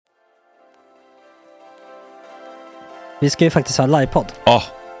Vi ska ju faktiskt ha livepodd. Ja,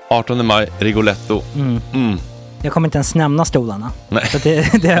 18 maj, Rigoletto. Jag kommer inte ens nämna stolarna. Nej. För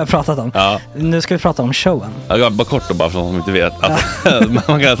det har jag pratat om. Ja. Nu ska vi prata om showen. Ja, bara kort då, bara för de som inte vet.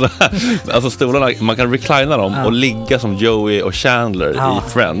 Man kan alltså stolarna, man kan reclina dem och ligga som Joey och Chandler i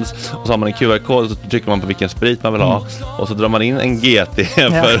Friends. Och så har man en QR-kod och så trycker man på vilken sprit man vill ha. Och så drar man in en GT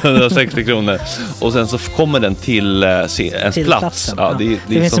för 160 kronor. Och sen så kommer den till ens plats. Ja, det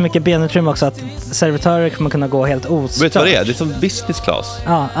finns så mycket benutrymme också att servitörer kommer kunna gå helt ostört. Vet du vad det är? Det är som business class.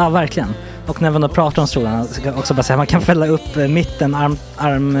 Ja, verkligen. Och när man då pratar om stolarna så kan jag också bara säga att man kan fälla upp mitten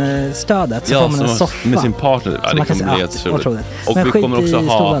armstödet så får man en soffa med sin partner. Ja, det kommer bli helt otroligt. Och men vi kommer också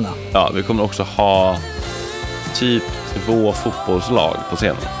stolarna. vi kommer också ha typ 2 fotbollslag på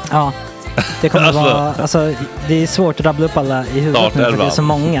scenen. Ja. Det kommer vara, alltså det är svårt att rabbla upp alla i huvudet nu för det är så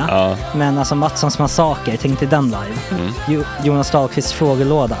många. Ja. Men alltså Mattssons massaker, tänk till den live. Jonas Dahlqvists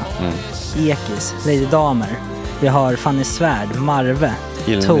frågelåda. Ekis, Lady Damer. Vi har Fanny Svärd, Marve,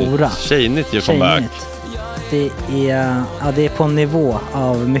 Tora. Tjejnytt gör comeback. Det är på en nivå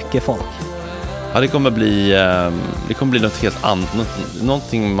av mycket folk. Ja, det kommer bli något helt annat.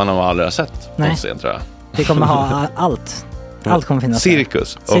 Någonting man har aldrig sett på scen, tror jag. Det kommer ha allt. Allt kommer finnas.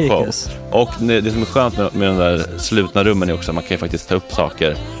 Cirkus. Och det som är skönt med de där slutna rummen är också att man kan ju faktiskt ta upp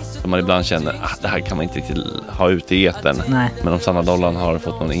saker som man ibland känner det här kan man inte riktigt ha ute i etern. Nej. Men om Sanna Dollan har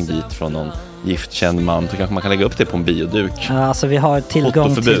fått någon invit från någon giftkänd man så kanske man kan lägga upp det på en bioduk. Ja, alltså vi har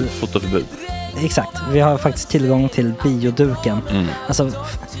tillgång till fotoförbud. Exakt, vi har faktiskt tillgång till bioduken. Alltså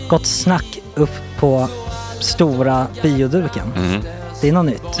gott snack upp på stora bioduken. Det är något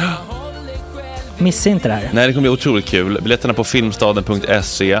nytt. Missa inte det här. Nej, det kommer bli otroligt kul. Biljetterna på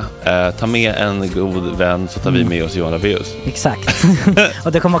filmstaden.se. Ta med en god vän så tar vi med oss Johan Rabaeus. Exakt.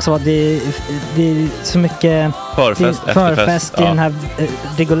 Och det kommer också vara det är så mycket förfest i den här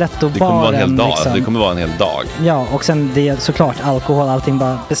Rigoletto-baren. Det kommer vara en hel dag. Liksom. Det kommer vara en hel dag. Ja, och sen det är såklart alkohol, allting.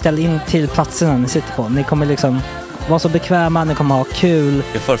 Bara beställ in till platserna ni sitter på. Ni kommer liksom vara så bekväma, ni kommer ha kul.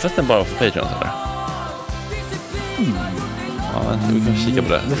 Är förfesten bara för Patreon eller? Ja, vi kan kika på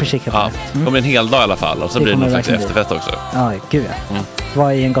det. Vi får kika på det. Det kommer en hel dag i alla fall. Och så blir det någon slags efterfest också. Ja, gud ja.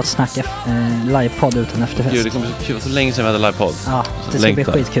 Vad är en gott snack livepodd utan efterfest? Gud, det kommer bli så länge sedan vi hade livepodd. Ja, det ska bli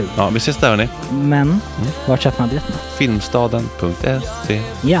skitkul. Ja, vi ses där hörni. Men, var köper man biljetterna? Filmstaden.se.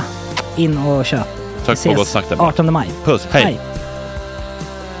 Ja, in och köp. Tack på gott snack där. 18 maj. Puss, hej.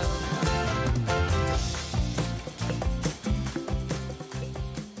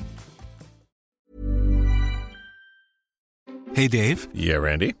 Hey, Dave. Yeah,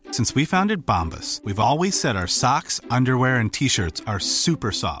 Randy. Since we founded Bombas, we've always said our socks, underwear, and T-shirts are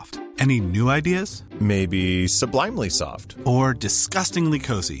super soft. Any new ideas? Maybe sublimely soft. Or disgustingly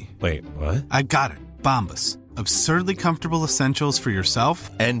cozy. Wait, what? I got it. Bombas. Absurdly comfortable essentials for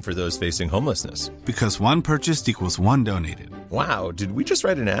yourself and for those facing homelessness. Because one purchased equals one donated. Wow, did we just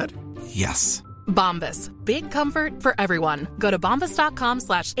write an ad? Yes. Bombas. Big comfort for everyone. Go to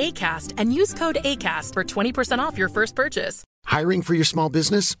bombas.com/ACAST and use code ACAST for 20% off your first purchase. Hiring for your small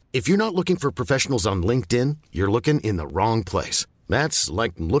business? If you're not looking for professionals on LinkedIn, you're looking in the wrong place. That's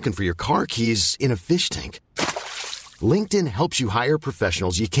like looking for your car keys in a fish tank. LinkedIn helps you hire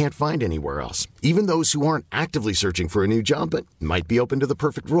professionals you can't find anywhere else, even those who aren't actively searching for a new job but might be open to the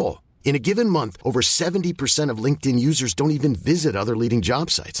perfect role. In a given month, over 70% of LinkedIn users don't even visit other leading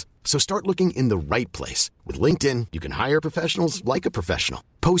job sites. So start looking in the right place. With LinkedIn, you can hire professionals like a professional.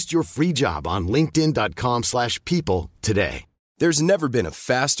 Post your free job on linkedin.com/people today. There's never been a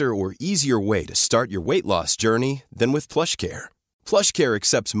faster or easier way to start your weight loss journey than with PlushCare. PlushCare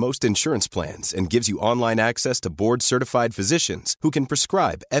accepts most insurance plans and gives you online access to board-certified physicians who can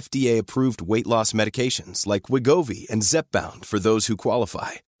prescribe FDA-approved weight loss medications like Wegovy and Zepbound for those who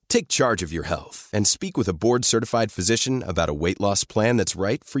qualify. Take charge of your health and speak with a board-certified physician about a weight loss plan that's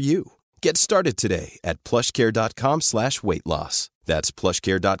right for you. Get started today at plushcare.com/weightloss. That's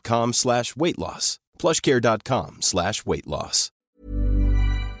plushcare.com/weightloss. plushcare.com/weightloss.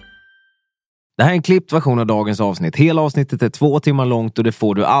 Det här är en klippt version av dagens avsnitt. Hela avsnittet är 2 timmar långt och det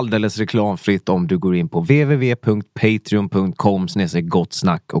får du alldeles reklamfritt om du går in på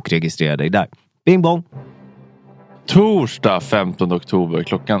www.patreon.com/gottsnack och registrerar dig där. Bing bong! Torsdag 15 oktober.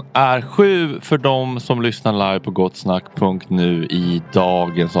 Klockan är 7 för dem som lyssnar live på gottsnack.nu i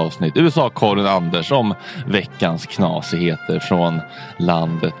dagens avsnitt. USA-Karin Anders om veckans knasigheter från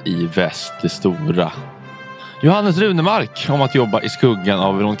landet i väst, det stora. Johannes Runemark om att jobba i skuggan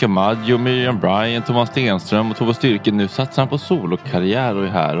av Veronica Maggio, Miriam Bryant, Thomas Stenström och Tove Styrken. Nu satsar han på solokarriär och är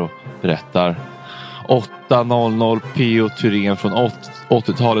här och berättar. 8.00 P.O. Thyrén från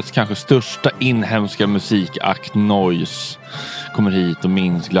 80-talets kanske största inhemska musikakt Noise kommer hit och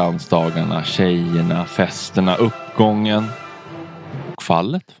minns glansdagarna, tjejerna, festerna, uppgången och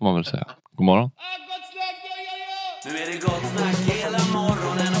fallet får man väl säga. God morgon. Nu är det gott snack hela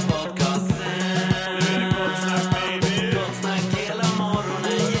morgonen och podcasten. Nu är det gott snack baby. Gott snack hela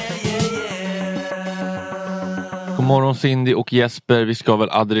morgonen, yeah. God morgon Cindy och Jesper. Vi ska väl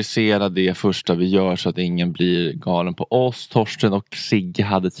adressera det första vi gör så att ingen blir galen på oss. Torsten och Sigge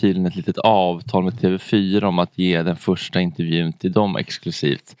hade tydligen ett litet avtal med TV4 om att ge den första intervjun till dem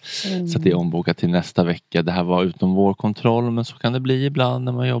exklusivt. Så att det är ombokat till nästa vecka. Det här var utom vår kontroll, men så kan det bli ibland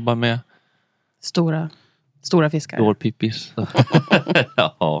när man jobbar med Stora fiskar. Dårpippis.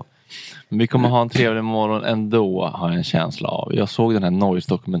 Ja. Men vi kommer ha en trevlig morgon ändå, har jag en känsla av. Jag såg den här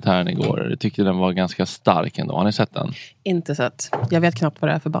Noise-dokumentären igår. Jag tyckte den var ganska stark ändå. Har ni sett den? Inte sett. Jag vet knappt vad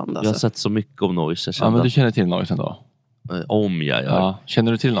det är för band. Alltså. Jag har sett så mycket om Noise. Ja, men du känner till Noise ändå? Om jag gör. Ja.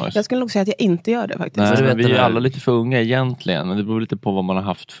 Känner du till Noise? Jag skulle nog säga att jag inte gör det faktiskt. Nej, vi är alla lite för unga egentligen. Men det beror lite på vad man har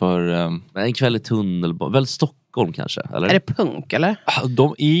haft för... En kväll i tunnelbanan. Väl Stockholm kanske? Eller? Är det punk eller?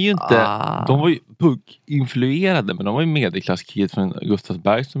 De är ju inte... De var ju punk-influerade. Men de var ju medelklasskids från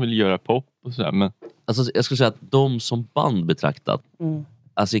Gustavsberg som vill göra pop och sådär. Men... Alltså, jag skulle säga att de som band betraktat...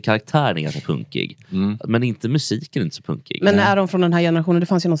 Alltså i karaktären är ganska punkig. Men inte musiken är inte så punkig. Men är de från den här generationen? Det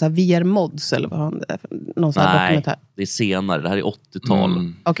fanns ju någon sån här VR-mods eller vad det är. Någon sån här dokumentär. Det är senare. Det här är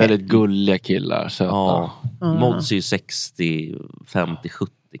 80-tal. Okay. Väldigt gulliga killar. Söta. Ja. Mods är ju 60, 50,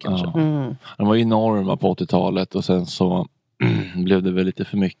 70 kanske. De var ju enorma på 80-talet. Och sen så blev det väl lite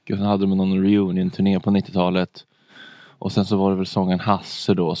för mycket. Och sen hade de någon reunion-turné på 90-talet. Och sen så var det väl sången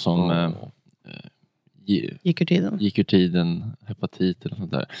Hasse då som... Gick ur tiden, hepatit och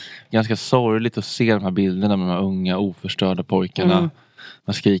sånt där. Ganska sorgligt att se de här bilderna med de här unga oförstörda pojkarna,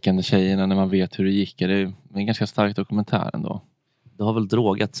 de skrikande tjejerna när man vet hur det gick. Det är en ganska stark dokumentär ändå. Det har väl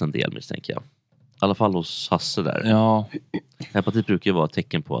drogats en del, misstänker jag. I alla fall hos Hasse där. Ja. Hepatit brukar ju vara ett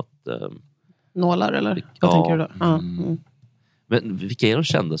tecken på att... nålar eller? Vad tänker du då? Men vilka är de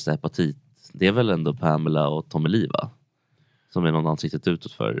kändaste hepatit? Det är väl ändå Pamela och Tommy Liva som är någon ansiktet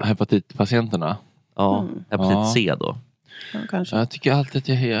utåt för... Hepatitpatienterna? Ja, hepatit C då. Ja, kanske. Jag tycker alltid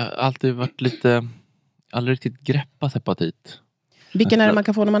att jag alltid varit lite... Aldrig riktigt greppat hepatit. Vilken är det man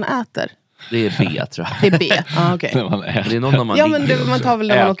kan få när man äter? Det är B, tror jag. Det är B, okej. När man äter. Det är någon när man ja, men man tar väl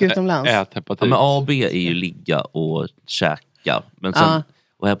när man åker utomlands. Hepatit. Ja, men A och B är ju ligga och käka. Men sen,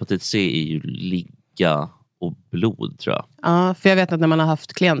 och hepatit C är ju ligga och blod, tror jag. Ja, för jag vet att när man har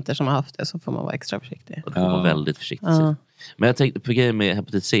haft klienter som har haft det så får man vara extra försiktig. Man får vara väldigt försiktig. Men jag tänkte på grejen med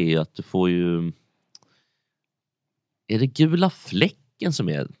hepatit C är ju att du får ju... Är det gula fläcken som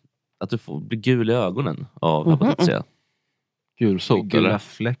är... Att du får bli gul i ögonen av hepatit C? Gulsot, gula eller?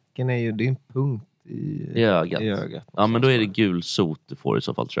 fläcken är ju... Det är en punkt i ögat. Ja, men då är det gulsot du får i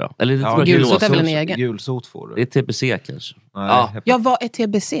så fall, tror jag. Eller det tror gulsot är väl en egen? Gulsot får du. Det är TBC kanske. Nej, ja, vad är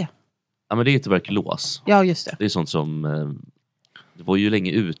TBC? Ja, men det är ju tuberkulos. Ja, just det. Det är sånt som... det var ju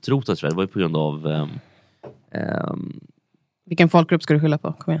länge utrotat, tror jag. Det var ju på grund av... Vilken folkgrupp ska du skylla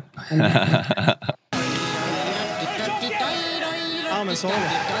på? Kom igen. Ja, men solo.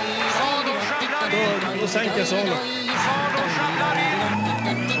 Då sänker jag solo.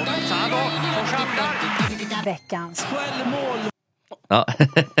 Veckans självmål. Ja,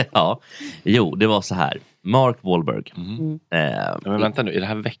 ja. Jo, det var så här. Mark Wahlberg. Men vänta nu, är det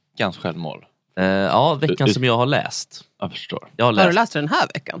här veckans självmål? Ja, veckan som jag har läst. Jag förstår. Har du läst den här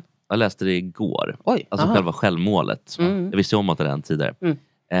veckan? Jag läste det igår. Oj, alltså själva självmålet. Jag visste om att det hade tidigare.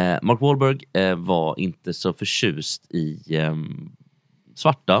 Mark Wahlberg var inte så förtjust i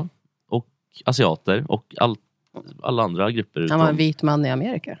svarta och asiater och alla andra grupper. Han var en vit man i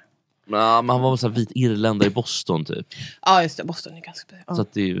Amerika. Ja, men han var väl så här vit irländare i Boston typ. Ja, just det. Boston är ganska... Ja. Så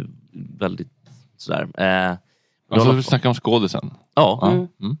att det är ju väldigt sådär. Alltså vi snackar om skådisen. Ja.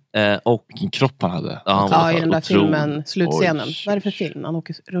 Och vilken kropp han hade. Ja, i den där filmen, slutscenen. Vad är det för film? Han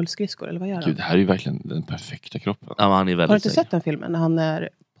åker rullskridskor eller vad gör han? Gud, det här är ju verkligen den perfekta kroppen. Ja, han är väldigt har du inte sett den filmen? När han är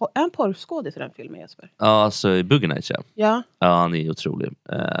en porrskådis i den filmen, Jesper? Ja, alltså i Boogie Nights, ja. Ja, han är otrolig.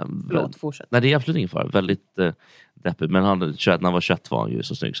 Förlåt, fortsätt. Nej, det är absolut ingen fara. Väldigt deppig. Men när han var 21 var han ju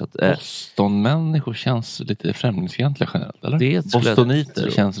så snygg. Så att, Boston-människor känns lite främlingsfientliga generellt, eller? Det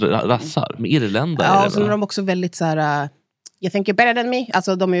Bostoniter känns rassar. Med irländare. Ja, och så är de också väldigt så här... Jag tänker better than me.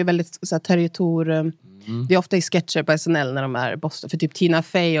 Alltså de är ju väldigt så här, territor... Det är ofta i sketcher på SNL när de är Boston. För typ Tina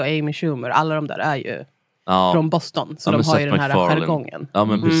Fey och Amy Schumer, alla de där är ju från Boston. Så de har ju den här jargongen. Ja,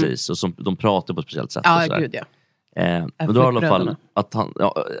 men precis. Och som, de pratar på ett speciellt sätt. Ja, gud ja. Men då i alla fall att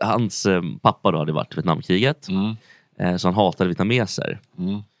hans pappa då hade varit i Vietnamkriget. Så han hatade vietnameser.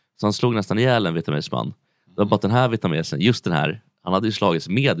 Så han slog nästan ihjäl en vietnamesman. Det var bara att den här vietnamesen, just den här, Han hade ju slagits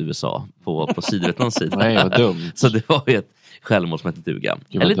med USA på Sydvietnams sida. Nej, vad dumt. Så det var ju ett självmål som hette duga.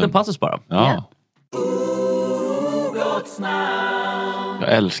 En liten passus bara. Ja.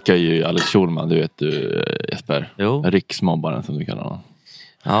 Jag älskar ju Alex Schulman, du vet du Jesper. Jo. Riksmobbaren som du kallar honom.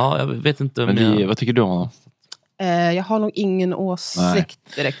 Ja, jag vet inte. Men vad tycker du om honom? Jag har nog ingen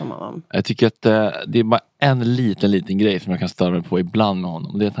åsikt direkt om honom. Jag tycker att det är bara en liten grej som jag kan störa mig på ibland med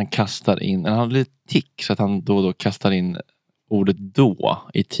honom. Det är att han kastar in, han har lite tick så att han då och då kastar in ordet då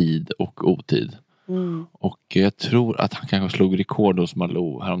i tid och otid. Och jag tror att han kanske slog rekord hos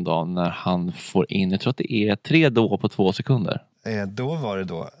Malou häromdagen när han får in, jag tror att det är 3 då på 2 sekunder. Då var det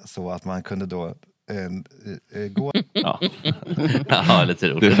då så att man kunde då gå... Ja, ja lite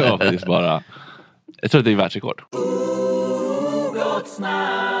roligt. Det var faktiskt bara... Jag tror att det är världsrekord.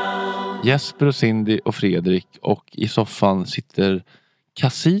 Jesper och Cindy och Fredrik och i soffan sitter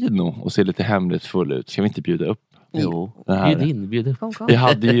Casino och ser lite hemligt full ut. Ska vi inte bjuda upp? Jo, bjud upp. Vi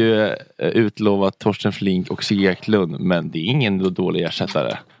hade ju utlovat Torsten Flink och Sigge Eklund, men det är ingen dålig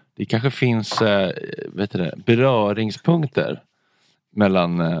ersättare. Det kanske finns beröringspunkter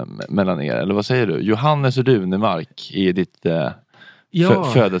mellan er. Eller vad säger du? Johannes Runemark är ditt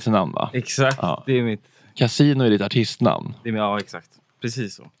födelsenamn, va? Exakt, ja. Det är mitt. Casino är ditt artistnamn. Ja, exakt.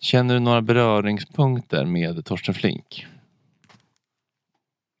 Precis så. Känner du några beröringspunkter med Torsten Flink?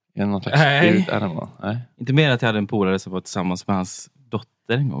 Nej. Inte mer att jag hade en polare som var tillsammans med hans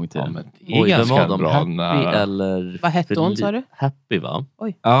dotter en gång i tiden. Ja, men det är ganska bra. Happy eller... Vad hette hon, sa du? Happy, va?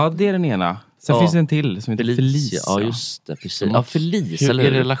 Oj. Ja, det är den ena. Sen finns det en till som heter Felicia. Ja, just det. Precis. Ja, Felicia. Hur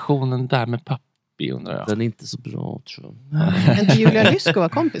är relationen där med pappi, undrar jag? Den är inte så bra, tror jag. Kan inte Julia Lysko vara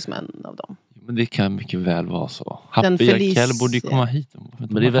kompis med en av dem? Men det kan mycket väl vara så. Happy Jackell borde ju komma hit.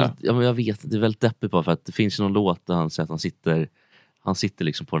 Men det är väldigt, jag vet, det är väldigt deppigt på, för att det finns ju någon låt där han säger att han sitter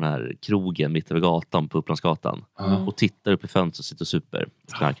liksom på den här krogen mitt över gatan på Upplandsgatan och tittar upp i fönstret och sitter och super.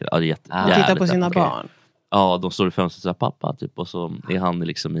 Ja, det är tittar på sina barn. Ja, de står i fönstret och säger pappa typ, och så är han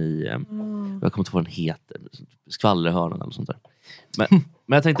liksom i jag kommer inte ihåg vad den heter, skvallerhörnan eller sånt där.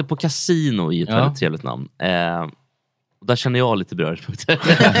 Men jag tänkte på Casino i ett väldigt trevligt namn. Och där känner jag lite beröringspunkter.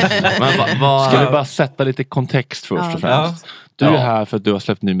 Ska vi bara sätta lite kontext först och främst? Du är här för att du har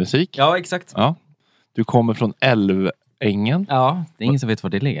släppt ny musik. Ja, exakt. Ja. Du kommer från Älvängen. Ja, det är ingen som vet var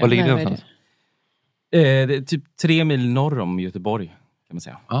det ligger. Var ligger det någonstans? Det är typ 3 mil norr om Göteborg, kan man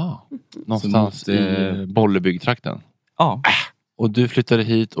säga. Någonstans i Bollebyggtrakten. Ja. Och du flyttade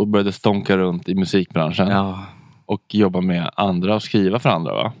hit och började stånka runt i musikbranschen. Ja. Och jobba med andra och skriva för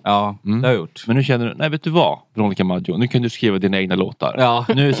andra, va? Ja, det har jag gjort. Men nu känner du, nej vet du vad, Veronica Maggio, nu kan du skriva dina egna låtar. Ja.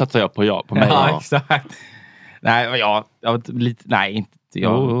 Nu satsar jag på mig. Ja, exakt. Nej, nej, inte.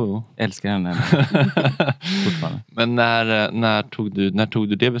 Jag älskar henne. Men när tog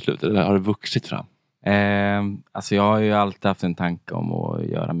du det beslutet? Eller har det vuxit fram? Alltså jag har ju alltid haft en tanke om att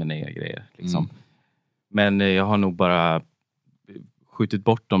göra mina egna grejer. Liksom. Men jag har nog bara skjutit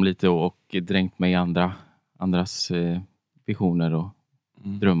bort dem lite och dränkt mig i andras visioner och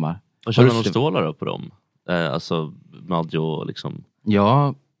drömmar. Och känner någon stålar upp på dem? Alltså Maggio liksom.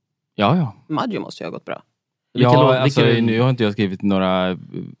 Ja. Maggio måste ju ha gått bra. Nu har inte jag skrivit några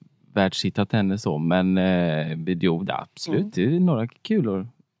världshittat henne så, men absolut, det är några kulor.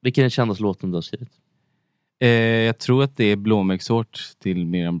 Vilken är den kändaste låten du har skrivit? Jag tror att det är Blåmärkshårt till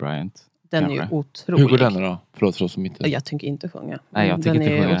Miriam Bryant. Den är ju otrolig. Hur går den då? Förlåt för oss som inte... Jag tänker inte sjunga. Nej, jag tänker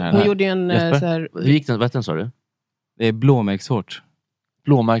inte sjunga här. Hon gjorde ju en så här... Hur gick den? Vad heter den, sa du? Det är Blåmärkshårt.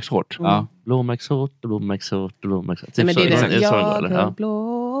 Blåmärkshårt? Ja. Blåmärkshårt. Men det är den.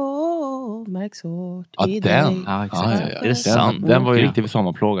 Blåmärkshårt i dig. Ja, exakt. Är det sant? Den var ju riktigt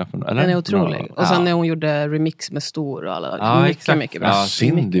sommarplåga. Den är otrolig. Och sen när hon gjorde remix med Stor och alla. Ja, mycket bra. Ja,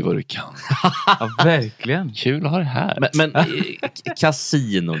 Cindy vad du kan. Ja, verkligen. Kul att ha det här. Men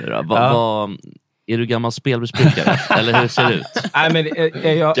Casino nu då? Är du gammal spelmissbrukare? Eller hur ser det ut? Nej, men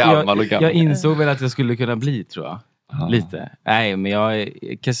jag insåg väl att jag skulle kunna bli, tror jag. Lite. Nej, men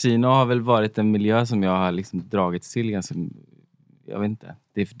Casino har väl varit en miljö som jag har liksom dragits till ganska... Jag vet inte.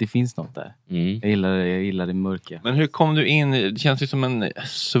 Det finns något där. Jag gillar det mörka. Men hur kom du in? Det känns ju som en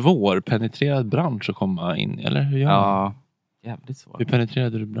svår penetrerad bransch att komma in i, eller hur gör Ja, jävligt svår. Hur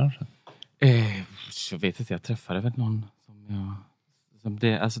penetrerade du branschen? Jag vet inte, jag träffade väl någon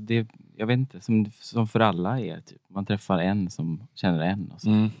jag vet inte, som för alla är typ. Man träffar en som känner en. Och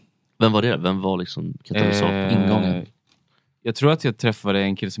så. Vem var det? Vem var liksom katalysatorn, ingången? Jag tror att jag träffade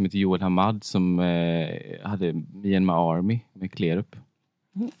en kille som heter Joel Hamad som hade Me and My Army med Klerup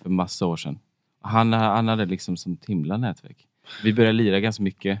för massa år sedan. Han hade liksom som himla nätverk. Vi började lira ganska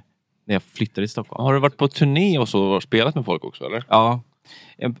mycket när jag flyttade till Stockholm. Har du varit på turné och så och spelat med folk också, eller? Ja,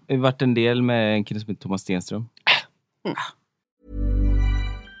 jag har varit en del med en kille som heter Thomas Stenström.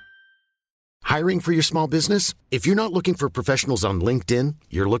 Hiring for your small business? If you're not looking for professionals on LinkedIn,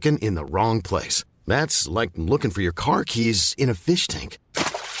 you're looking in the wrong place. That's like looking for your car keys in a fish tank.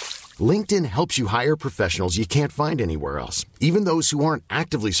 LinkedIn helps you hire professionals you can't find anywhere else, even those who aren't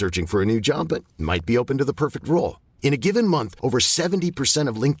actively searching for a new job but might be open to the perfect role. In a given month, over 70%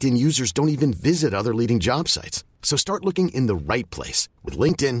 of LinkedIn users don't even visit other leading job sites. So start looking in the right place. With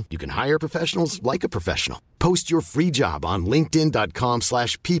LinkedIn, you can hire professionals like a professional. Post your free job on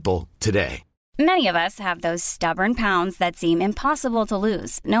linkedin.com/people today. Many of us have those stubborn pounds that seem impossible to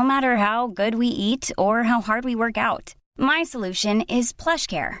lose, no matter how good we eat or how hard we work out. My solution is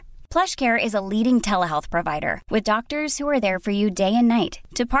PlushCare. PlushCare is a leading telehealth provider with doctors who are there for you day and night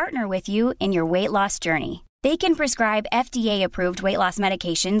to partner with you in your weight loss journey. They can prescribe FDA-approved weight loss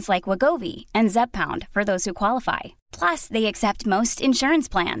medications like Wegovy and Zepbound for those who qualify. Plus, they accept most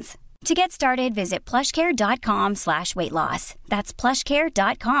insurance plans. To get started, visit plushcare.com/weightloss. That's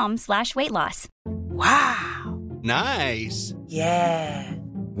plushcare.com/weightloss. Wow. Nice. Yeah.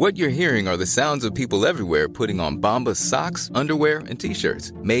 What you're hearing are the sounds of people everywhere putting on Bombas socks, underwear, and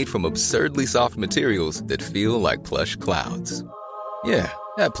T-shirts made from absurdly soft materials that feel like plush clouds. Yeah,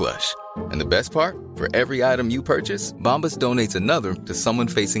 that plush. And the best part? For every item you purchase, Bombas donates another to someone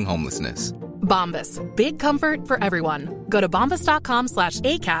facing homelessness. Bombas. Big comfort for everyone. Go to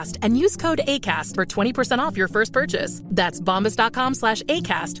bombas.com/ACAST and use code ACAST for 20% off your first purchase. That's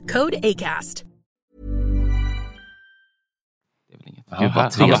bombas.com/ACAST. Code ACAST. Gud,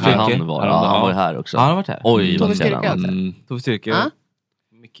 vad trevligt han var. Han var ju här också. Han har varit här. Oj, Tog vi styrka? Tog vi styrka?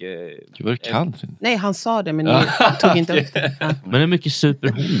 Mycket... Gud, vad du kan. Nej, han sa det, men ni tog inte upp det. Ja. Men det är mycket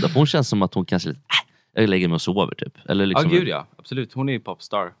superhon då. Hon känns som att hon kanske lite... jag lägger mig och sover typ. Eller liksom ja, gud ja. Absolut. Hon är ju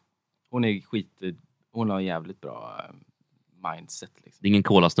popstar. Hon är hon har jävligt bra mindset. Liksom. Det är ingen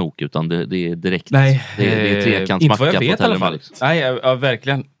kolasnok utan det är direkt. Nej. Det är trekantsmacka på hotellet. Liksom. Nej, ja,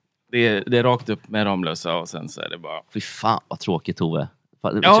 verkligen. Det är rakt upp med Ramlösa och sen så är det bara... Fy fan vad tråkigt, Tove.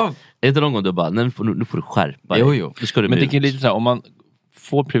 Ja. Är det inte någon gång du bara, nu får du skärpa dig. Jo. Men det är lite så här, om man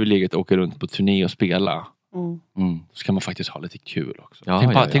får privilegiet att åka runt på turné och spela, så ska man faktiskt ha lite kul också.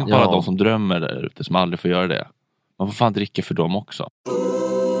 Tänk bara de som drömmer där ute som aldrig får göra det. Man får fan dricka för dem också.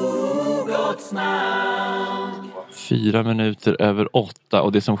 7:04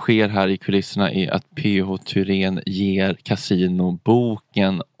 och det som sker här i kulisserna är att PH Thyrén ger Casino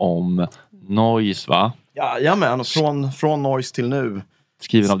boken om Noise, va? Jajamän, från Noise till nu.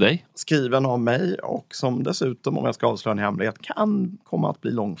 Skriven av dig? Skriven av mig och som dessutom, om jag ska avslöja en hemlighet, kan komma att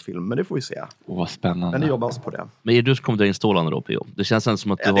bli långfilm, men det får vi se. Vad spännande. Men det jobbas på det. Men är du som kommer dra in stålarna då, PH? Det känns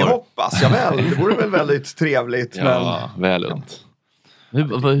som att du har... Det hoppas jag väl. Det vore väl väldigt trevligt. Ja, väl unt.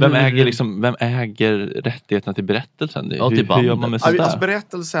 Vem äger rättigheterna till berättelsen? Hur gör man med sånt där? Alltså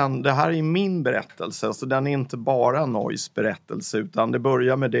berättelsen, det här är min berättelse. Så den är inte bara Noise berättelse, utan det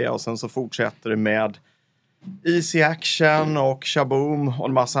börjar med det och sen så fortsätter det med Easy Action och Shaboom och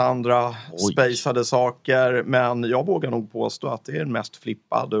en massa andra spacade saker. Men jag vågar nog påstå att det är den mest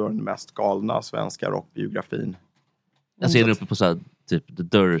flippade och den mest galna svenska rockbiografin. Jag ser den uppe på så här, typ The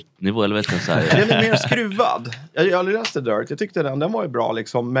Dirt-nivå, eller vet du så här. Den är mer skruvad. Jag läste Dirt, jag tyckte den var ju bra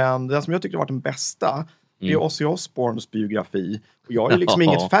liksom. Men den som jag tyckte var den bästa är Ozzy Osbournes biografi. Och jag är liksom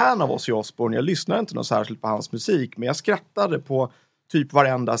inget fan av Ozzy Osbourne. Jag lyssnar inte något särskilt på hans musik. Men jag skrattade på typ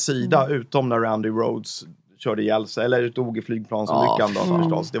varenda sida utom när Randy Rhoads körde ihjäl sig. Eller dog i flygplansolyckan då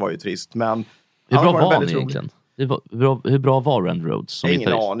förstås. Det var ju trist. Men hur bra var han egentligen? Hur bra var Randy Rhoads?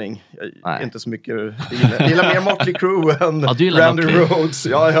 Ingen aning. Inte så mycket. Jag gillar mer Motley Crue än Randy Rhoads.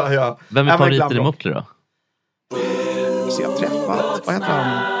 Ja. Vem är favoriten i Motley då? Så jag träffat, vad heter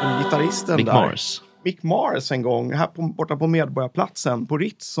han? Gitarristen Mick där. Mars. Mick Mars en gång. Här borta på Medborgarplatsen. På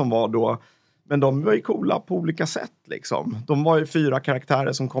Ritz som var då. Men de var ju coola på olika sätt liksom. De var ju 4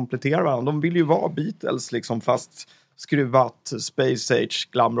 karaktärer som kompletterar varandra. De ville ju vara Beatles liksom, fast skruvat Space Age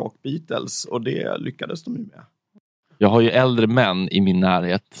glamrock Beatles. Och det lyckades de ju med. Jag har ju äldre män i min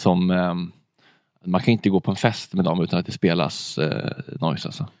närhet som man kan inte gå på en fest med dem utan att det spelas Noise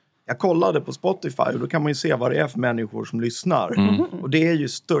alltså. Jag kollade på Spotify och då kan man ju se vad det är för människor som lyssnar. Och det är ju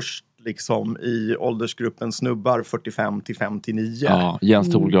störst liksom i åldersgruppen snubbar 45 till 59. Ja,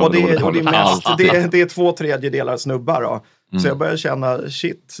 Jens Thorgård. Och det är mest, det är 2/3 snubbar då. Så jag börjar känna,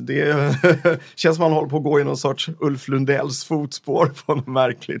 shit, det känns som man håller på att gå i någon sorts Ulf Lundells fotspår på något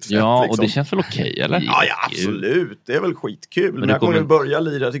märkligt sätt. Ja, liksom. Och det känns väl okej, eller? Ja, absolut. Det är väl skitkul. Men jag kommer att börja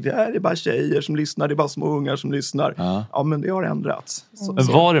lira. Jag tyckte, det är bara tjejer som lyssnar, det är bara små ungar som lyssnar. Ja, men det har ändrats. Men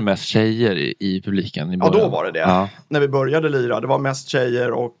var det mest tjejer i publiken? Ja, då var det det. Ja. När vi började lira, det var mest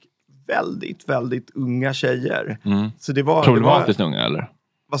tjejer och väldigt, väldigt unga tjejer. Så det var... Problematiskt unga, eller?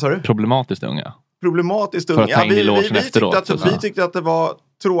 Vad sa du? Problematiskt unga. Problematiskt unga. Vi tyckte att det var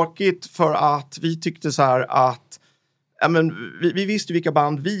tråkigt för att vi tyckte så här att vi visste vilka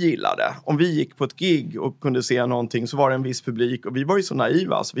band vi gillade. Om vi gick på ett gig och kunde se någonting så var det en viss publik. Och vi var ju så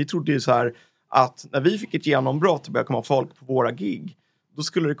naiva. Så vi trodde ju så här att när vi fick ett genombrott och började komma folk på våra gig. Då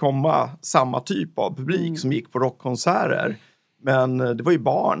skulle det komma samma typ av publik som gick på rockkonserter. Men det var ju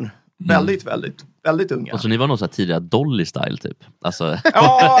barn. Väldigt, väldigt, väldigt unga. Och så ni var någon så här tidigare Dolly-style typ? Alltså...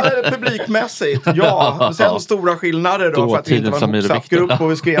 Ja, publikmässigt. Ja, sen stora skillnader då för att det inte var en uppsatt grupp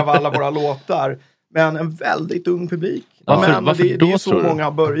och vi skrev alla våra låtar. Men en väldigt ung publik. Men det är så många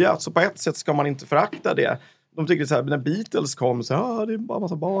har börjat. Så på ett sätt ska man inte förakta det. De tycker så här, när Beatles kom så det är bara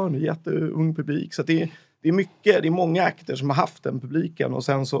massa barn, jätteung publik. Så det är mycket, det är många akter som har haft den publiken. Och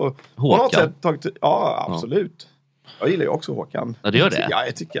sen så på något sätt tagit, ja absolut. Jag gillar ju också Håkan. Ja, det gör det? Ja,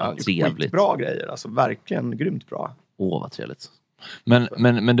 jag tycker han är skitbra grejer. Alltså verkligen grymt bra. Vad trevligt.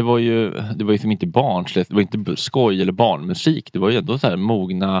 Men det var ju som inte barnsligt. Det var inte skoj eller barnmusik. Det var ju ändå så här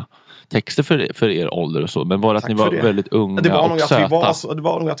mogna texter för er ålder och så. Men var det att ni var väldigt unga och söta? Det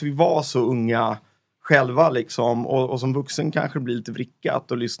var nog att vi var så unga själva liksom. Och som vuxen kanske det blir lite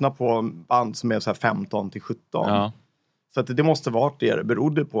vrickat att lyssna på band som är så här 15 till 17. Ja. Så att det måste varit det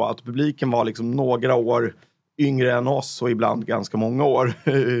berodde på. Att publiken var liksom några år yngre än oss och ibland ganska många år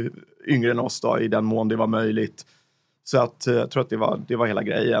yngre än oss då, i den mån det var möjligt. Så att jag tror att det var hela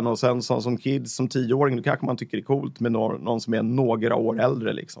grejen. Och sen som kids, som 10-åring, då kanske man tycker det är coolt med någon som är några år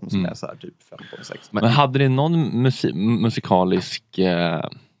äldre liksom, som är så här typ 15-16. Men hade ni någon musikalisk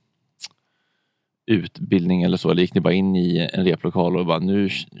utbildning eller så? Eller gick ni bara in i en replokal och bara nu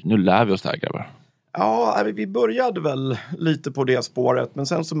lär vi oss det här, grabbar? Ja, vi började väl lite på det spåret. Men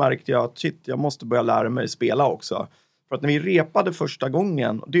sen så märkte jag att jag måste börja lära mig spela också. För att när vi repade första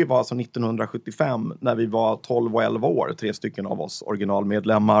gången, det var alltså 1975 när vi var 12 och 11 år, 3 stycken av oss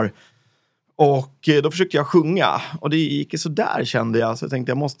originalmedlemmar. Och då försökte jag sjunga och det gick så där kände jag. Så jag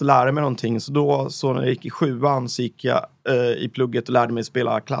tänkte jag måste lära mig någonting. Så när jag gick i 7:an så gick jag i plugget och lärde mig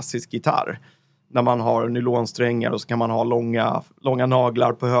spela klassisk gitarr. När man har nylonsträngar och så kan man ha långa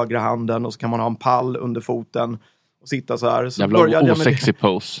naglar på högra handen och så kan man ha en pall under foten. Och sitta så här. Så jävla osexy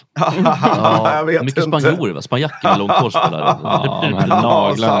pose. Ja, jag vet mycket inte. Spanjorer, va? Spanjacker med långkårspelare. De här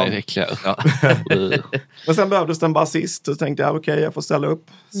naglarna är äckliga. Men sen behövdes det en basist. Så tänkte jag, okej, jag får ställa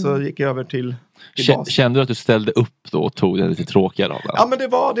upp. Så gick jag över till bas. Kände du att du ställde upp då och tog den lite tråkiga rollen? Ja, men det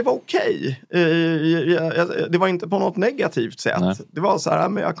var okej. Det var inte på något negativt sätt. Nej. Det var så här,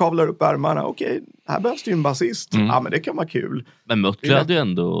 men jag kavlar upp ärmarna. Okej, här behövs det ju en basist. Ja, men det kan vara kul. Men Mötley hade ju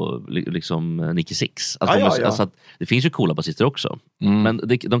ändå liksom Nicky Six. Alltså, alltså att det finns ju coola basister också. Men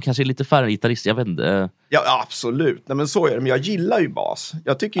de kanske är lite färre gitarrister, jag vet inte. Ja, absolut. Nej, men så är det. Men jag gillar ju bas.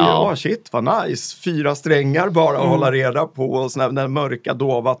 Jag tycker ju, shit, vad nice. 4 strängar bara att hålla reda på. Och sån den mörka,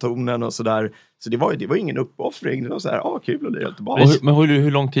 dova tonen och sådär. Så det var ingen uppoffring. Det var så här, kul att lira lite bas. Men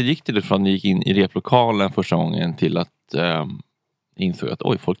hur lång tid gick det från att ni gick in i replokalen första gången till att insåg att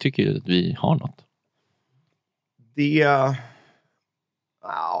folk tycker ju att vi har något?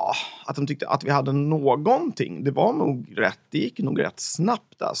 Att de tyckte att vi hade någonting. Det gick nog rätt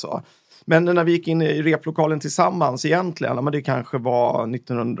snabbt alltså. Men när vi gick in i replokalen tillsammans egentligen, men det kanske var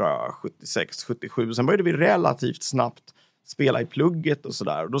 1976-77. Sen började vi relativt snabbt spela i plugget och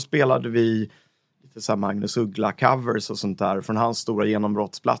sådär. Och då spelade vi lite så här Magnus Uggla-covers och sånt där från hans stora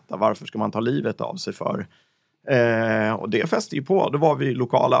genombrottsplatta. Varför ska man ta livet av sig för? Och det fäste ju på. Då var vi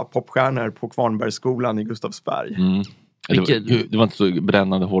lokala popstjärnor på Kvarnbergsskolan i Gustavsberg. Det var inte så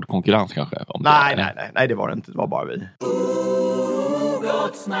brännande hård konkurrens kanske? Nej, det var det inte. Det var bara vi.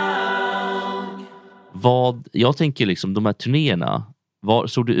 Jag tänker liksom, de här turnéerna,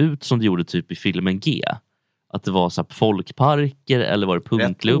 såg det ut som det gjorde typ i filmen G? Att det var så här folkparker eller var det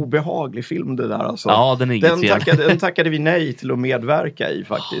punktklubb? Rätt obehaglig film det där alltså. Ja, den tackade vi nej till att medverka i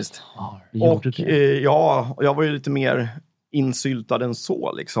faktiskt. Och jag var ju lite mer insyltad än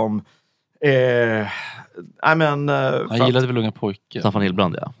så liksom. Han gillade väl unga pojkar. Staffan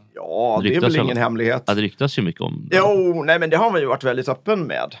Hillbrand, Ja, det är väl ingen hemlighet. Det ryktas ju mycket om. Men det har man ju varit väldigt öppen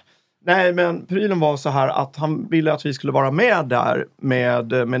med. Nej, men prylen var så här att han ville att vi skulle vara med där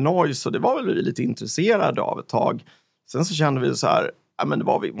med Noise. Och det var väl vi lite intresserade av ett tag. Sen så kände vi så här, men det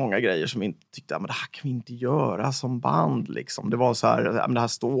var många grejer som vi inte tyckte, men det här kan vi inte göra som band liksom. Det var så här, men det här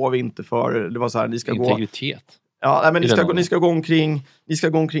står vi inte för. Det var så här, ni ska integritet. Men ni ska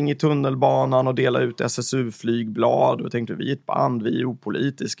gå omkring i tunnelbanan och dela ut SSU-flygblad. Och jag tänkte, vi är ett band, vi är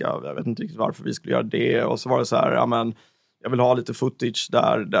opolitiska. Jag vet inte riktigt varför vi skulle göra det. Och så var det så här, Jag vill ha lite footage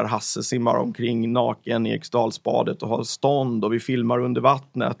där Hasse simmar omkring naken i Eriksdalsbadet och har stånd och vi filmar under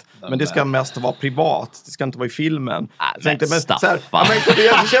vattnet. Men det ska mest vara privat. Det ska inte vara i filmen. Det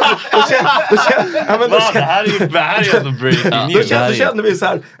här är ju breaking news. Då kände vi så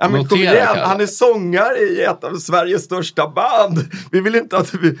här, han är sångare i ett av Sveriges största band. Vi vill inte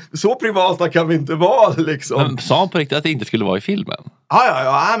att så privata kan vi inte vara liksom. Men sa han på riktigt att det inte skulle vara i filmen?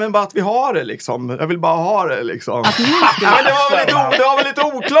 Ja, men bara att vi har det liksom. Jag vill bara ha det liksom. Men det var väl lite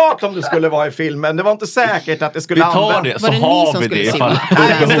oklart om det skulle vara i filmen. Det var inte säkert att det skulle användas. Vi tar det, så har vi det.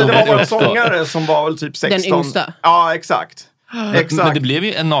 Det var vår sångare som var väl typ 16. Den yngsta. Ja, exakt. Men det blev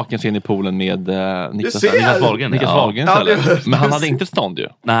ju en nakenscen i poolen med Niklas Wahlgren istället. Men han hade inte stånd ju.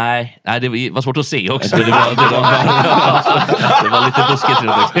 Nej, det var svårt att se också. Det var lite buskigt.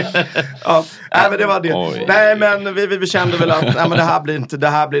 Men det var det. Oj. Nej, men vi kände väl att men det här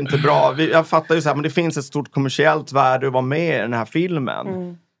blir inte bra. Jag fattar ju så här, men det finns ett stort kommersiellt värde att vara med i den här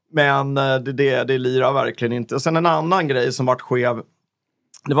filmen. Men det lirar verkligen inte. Och sen en annan grej som vart skev.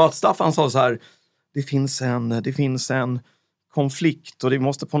 Det var att Staffan sa så här, det finns en konflikt och det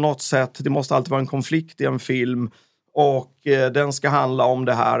måste på något sätt, det måste alltid vara en konflikt i en film och den ska handla om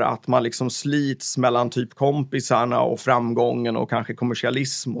det här att man liksom slits mellan typ kompisarna och framgången och kanske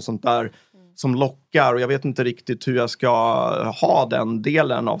kommersialism och sånt där som lockar, och jag vet inte riktigt hur jag ska ha den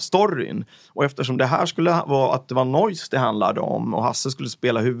delen av storyn. Och eftersom det här skulle vara att det var Noise det handlade om och Hasse skulle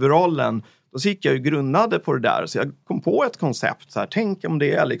spela huvudrollen, då gick jag ju grunnade på det där, så jag kom på ett koncept så här, tänk om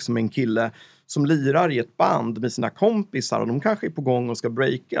det är liksom en kille som lirar i ett band med sina kompisar och de kanske är på gång och ska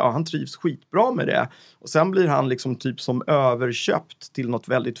breaka och han trivs skitbra med det. Och sen blir han liksom typ som överköpt till något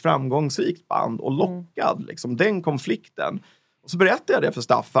väldigt framgångsrikt band och lockad, liksom den konflikten. Och så berättade jag det för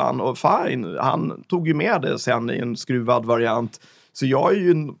Staffan och fine, han tog ju med det sen i en skruvad variant. Så jag är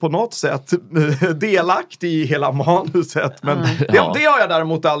ju på något sätt delaktig i hela manuset. Men det har jag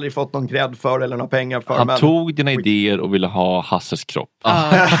däremot aldrig fått någon cred för eller några pengar för. Han tog dina idéer och ville ha Hasses kropp.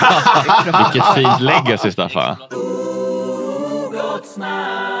 Vilket fint legacy, Staffan.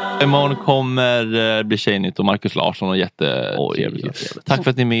 Imorgon kommer bli Tjejnytt och Marcus Larsson och jättetrevligt. Tack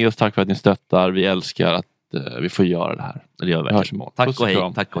för att ni är med oss, tack för att ni stöttar. Vi älskar att vi får göra det här. Det gör vi. Hörs imorgon. Tack och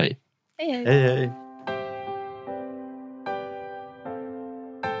hej. Tack och hej. Hej.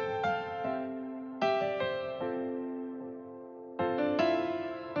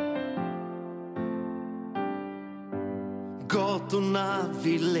 Gatorna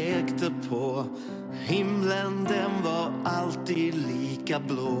vi lekte på, himlen den var alltid lika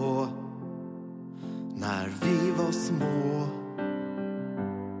blå. När vi var små,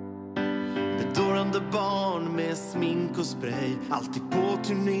 bedårande barn med smink och spray, alltid på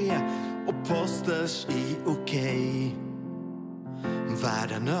turné och posters i okej.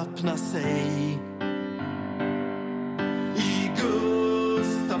 Världen öppnar sig i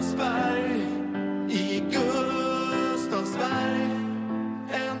Gustavsberg, i Gustavsberg.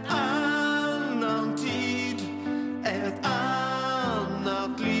 En annan tid, ett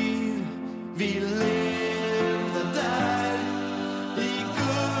annat liv. Vi levde där i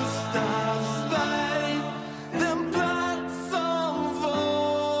Gustavsberg, den plats som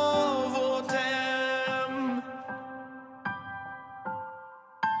var vårt hem.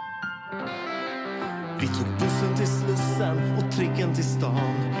 Vi tog bussen till Slussen och tricken till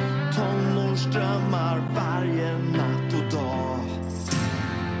stan. Tonårsdrömmar varje natt och dag.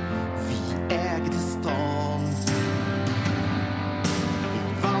 Vi ägde stan. Vi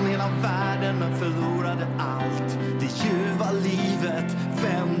vann hela världen men förlorade allt. Det ljuva livet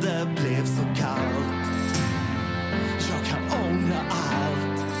vände, blev så kallt. Jag kan ångra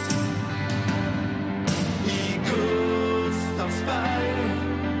allt. I Gustavsberg,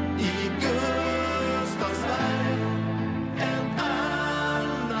 i Gustavsberg. En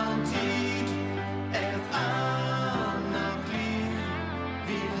annan tid, ett annat liv.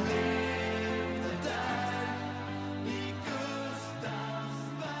 Vi levde där i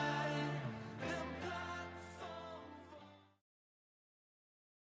Gustavsberg.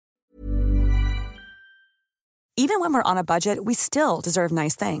 Even when we're on a budget, we still deserve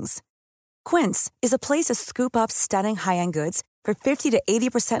nice things. Quince is a place to scoop up stunning high-end goods for 50 to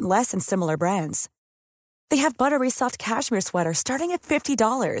 80% less than similar brands. They have buttery soft cashmere sweaters starting at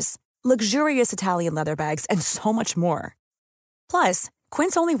 $50, luxurious Italian leather bags, and so much more. Plus,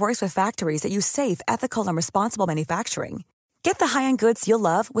 Quince only works with factories that use safe, ethical, and responsible manufacturing. Get the high-end goods you'll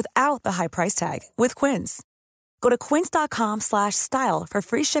love without the high price tag with Quince. Go to quince.com/style for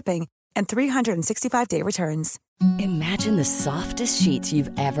free shipping and 365-day returns. Imagine the softest sheets you've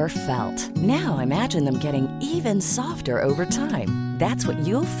ever felt. Now imagine them getting even softer over time. That's what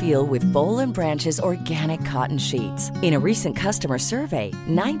you'll feel with Boll & Branch's organic cotton sheets. In a recent customer survey,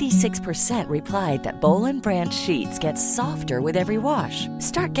 96% replied that Boll & Branch sheets get softer with every wash.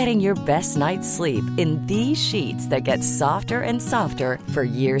 Start getting your best night's sleep in these sheets that get softer and softer for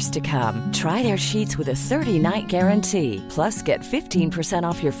years to come. Try their sheets with a 30-night guarantee. Plus, get 15%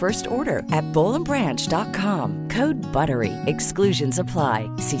 off your first order at bollandbranch.com. Code BUTTERY. Exclusions apply.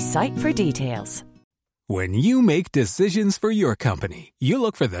 See site for details. When you make decisions for your company, you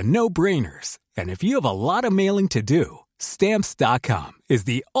look for the no-brainers. And if you have a lot of mailing to do, Stamps.com is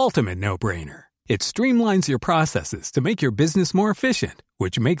the ultimate no-brainer. It streamlines your processes to make your business more efficient,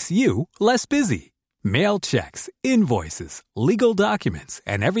 which makes you less busy. Mail checks, invoices, legal documents,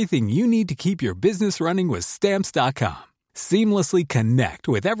 and everything you need to keep your business running with Stamps.com. Seamlessly connect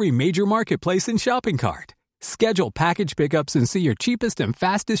with every major marketplace and shopping cart. Schedule package pickups and see your cheapest and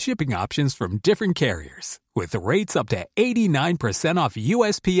fastest shipping options from different carriers, with rates up to 89% off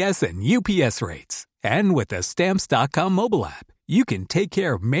USPS and UPS rates. And with the Stamps.com mobile app, you can take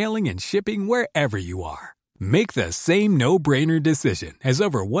care of mailing and shipping wherever you are. Make the same no-brainer decision as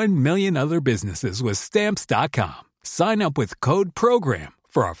over 1 million other businesses with Stamps.com. Sign up with code PROGRAM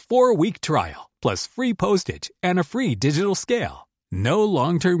for a 4-week trial, plus free postage and a free digital scale. No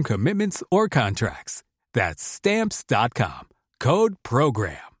long-term commitments or contracts. That's Stamps.com. Code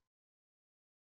PROGRAM.